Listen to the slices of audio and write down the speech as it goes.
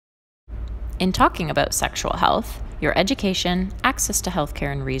In talking about sexual health, your education, access to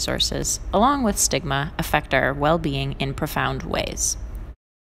healthcare and resources, along with stigma, affect our well-being in profound ways.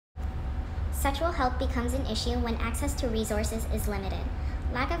 Sexual health becomes an issue when access to resources is limited.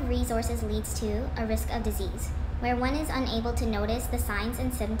 Lack of resources leads to a risk of disease, where one is unable to notice the signs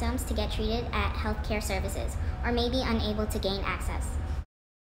and symptoms to get treated at healthcare services, or may be unable to gain access.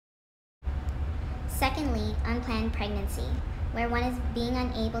 Secondly, unplanned pregnancy, where one is being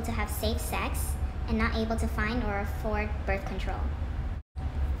unable to have safe sex and not able to find or afford birth control.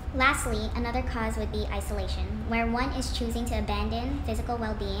 Lastly, another cause would be isolation, where one is choosing to abandon physical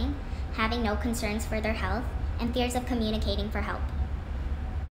well-being, having no concerns for their health, and fears of communicating for help.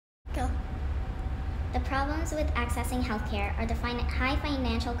 Go. The problems with accessing healthcare are the high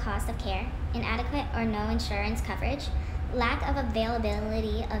financial cost of care, inadequate or no insurance coverage, lack of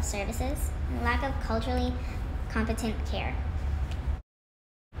availability of services, and lack of culturally competent care.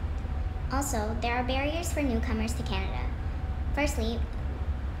 Also, there are barriers for newcomers to Canada. Firstly,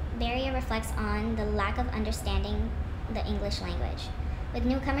 barrier reflects on the lack of understanding the English language. With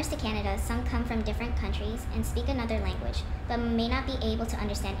newcomers to Canada, some come from different countries and speak another language, but may not be able to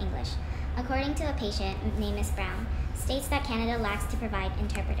understand English. According to a patient named Ms. Brown, states that Canada lacks to provide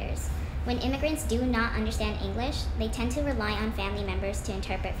interpreters. When immigrants do not understand English, they tend to rely on family members to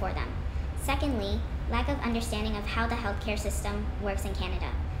interpret for them. Secondly, lack of understanding of how the healthcare system works in Canada.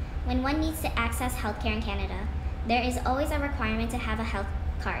 When one needs to access healthcare in Canada, there is always a requirement to have a health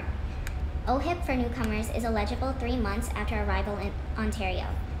card. OHIP for newcomers is eligible 3 months after arrival in Ontario.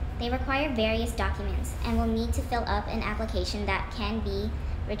 They require various documents and will need to fill up an application that can be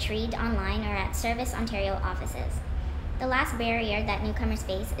retrieved online or at Service Ontario offices. The last barrier that newcomers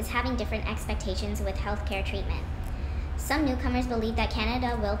face is having different expectations with healthcare treatment. Some newcomers believe that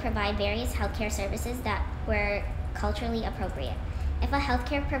Canada will provide various healthcare services that were culturally appropriate. If a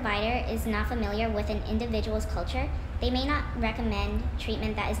healthcare provider is not familiar with an individual's culture, they may not recommend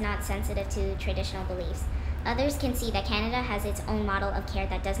treatment that is not sensitive to traditional beliefs. Others can see that Canada has its own model of care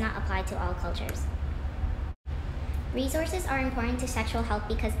that does not apply to all cultures. Resources are important to sexual health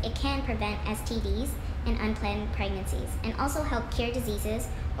because it can prevent STDs and unplanned pregnancies, and also help cure diseases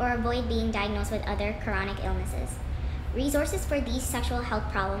or avoid being diagnosed with other chronic illnesses. Resources for these sexual health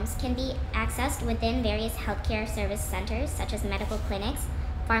problems can be accessed within various healthcare service centers, such as medical clinics,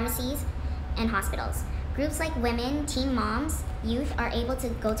 pharmacies, and hospitals. Groups like women, teen moms, youth are able to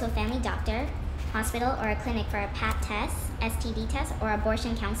go to a family doctor, hospital, or a clinic for a PAP test, STD test, or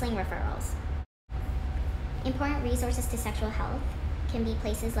abortion counseling referrals. Important resources to sexual health can be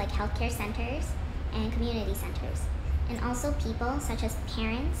places like healthcare centers and community centers, and also people such as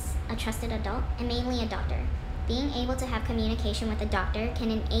parents, a trusted adult, and mainly a doctor. Being able to have communication with a doctor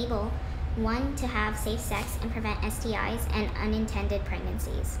can enable one to have safe sex and prevent STIs and unintended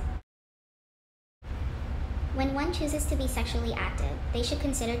pregnancies. When one chooses to be sexually active, they should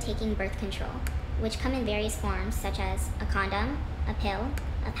consider taking birth control, which come in various forms such as a condom, a pill,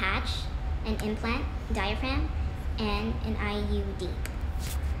 a patch, an implant, diaphragm, and an IUD.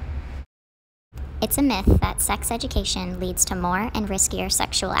 It's a myth that sex education leads to more and riskier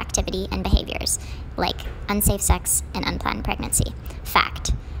sexual activity and behaviors, like unsafe sex and unplanned pregnancy.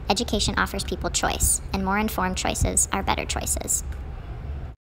 Fact: education offers people choice, and more informed choices are better choices.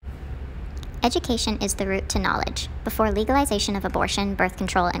 Education is the route to knowledge. Before legalization of abortion, birth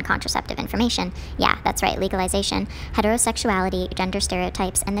control, and contraceptive information, yeah, that's right, legalization, heterosexuality, gender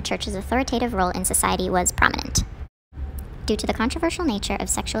stereotypes, and the church's authoritative role in society was prominent. Due to the controversial nature of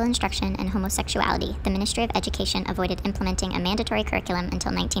sexual instruction and homosexuality, the Ministry of Education avoided implementing a mandatory curriculum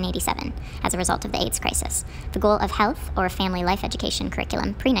until 1987, as a result of the AIDS crisis. The goal of health, or family life education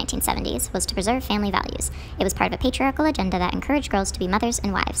curriculum pre-1970s, was to preserve family values. It was part of a patriarchal agenda that encouraged girls to be mothers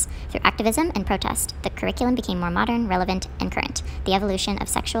and wives. Through activism and protest, the curriculum became more modern, relevant, and current. The evolution of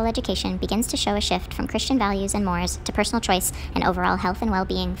sexual education begins to show a shift from Christian values and mores to personal choice and overall health and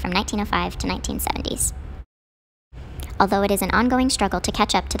well-being from 1905 to 1970s. Although it is an ongoing struggle to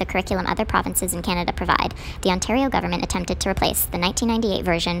catch up to the curriculum other provinces in Canada provide, the Ontario government attempted to replace the 1998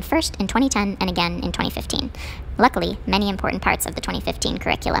 version first in 2010 and again in 2015. Luckily, many important parts of the 2015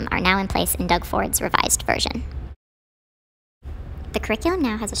 curriculum are now in place in Doug Ford's revised version. The curriculum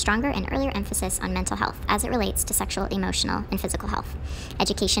now has a stronger and earlier emphasis on mental health as it relates to sexual, emotional, and physical health.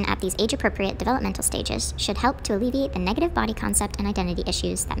 Education at these age-appropriate developmental stages should help to alleviate the negative body concept and identity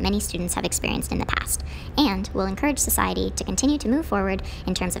issues that many students have experienced in the past, and will encourage society to continue to move forward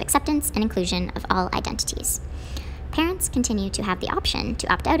in terms of acceptance and inclusion of all identities. Parents continue to have the option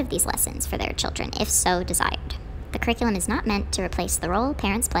to opt out of these lessons for their children if so desired. The curriculum is not meant to replace the role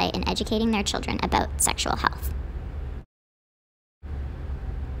parents play in educating their children about sexual health.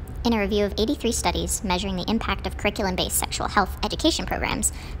 In a review of 83 studies measuring the impact of curriculum-based sexual health education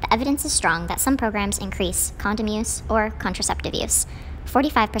programs, the evidence is strong that some programs increase condom use or contraceptive use.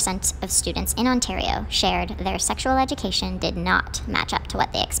 45% of students in Ontario shared their sexual education did not match up to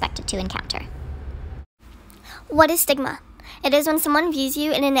what they expected to encounter. What is stigma? It is when someone views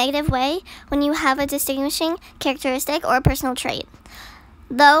you in a negative way when you have a distinguishing characteristic or a personal trait,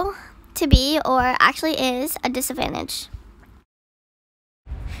 though to be or actually is a disadvantage.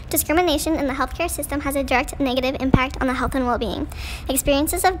 Discrimination in the healthcare system has a direct negative impact on the health and well-being.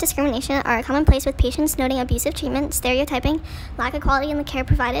 Experiences of discrimination are commonplace, with patients noting abusive treatment, stereotyping, lack of quality in the care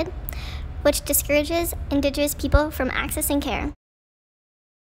provided, which discourages Indigenous people from accessing care.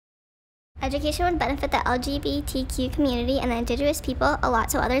 Education would benefit the LGBTQ community and the Indigenous people a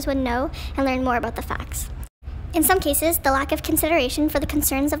lot, so others would know and learn more about the facts. In some cases, the lack of consideration for the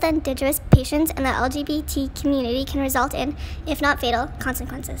concerns of the Indigenous patients and the LGBT community can result in, if not fatal,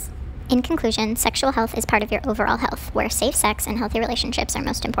 consequences. In conclusion, sexual health is part of your overall health, where safe sex and healthy relationships are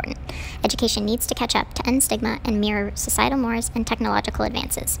most important. Education needs to catch up to end stigma and mirror societal mores and technological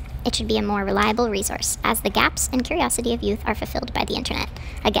advances. It should be a more reliable resource, as the gaps and curiosity of youth are fulfilled by the internet.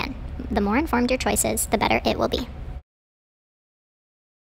 Again, the more informed your choice is, the better it will be.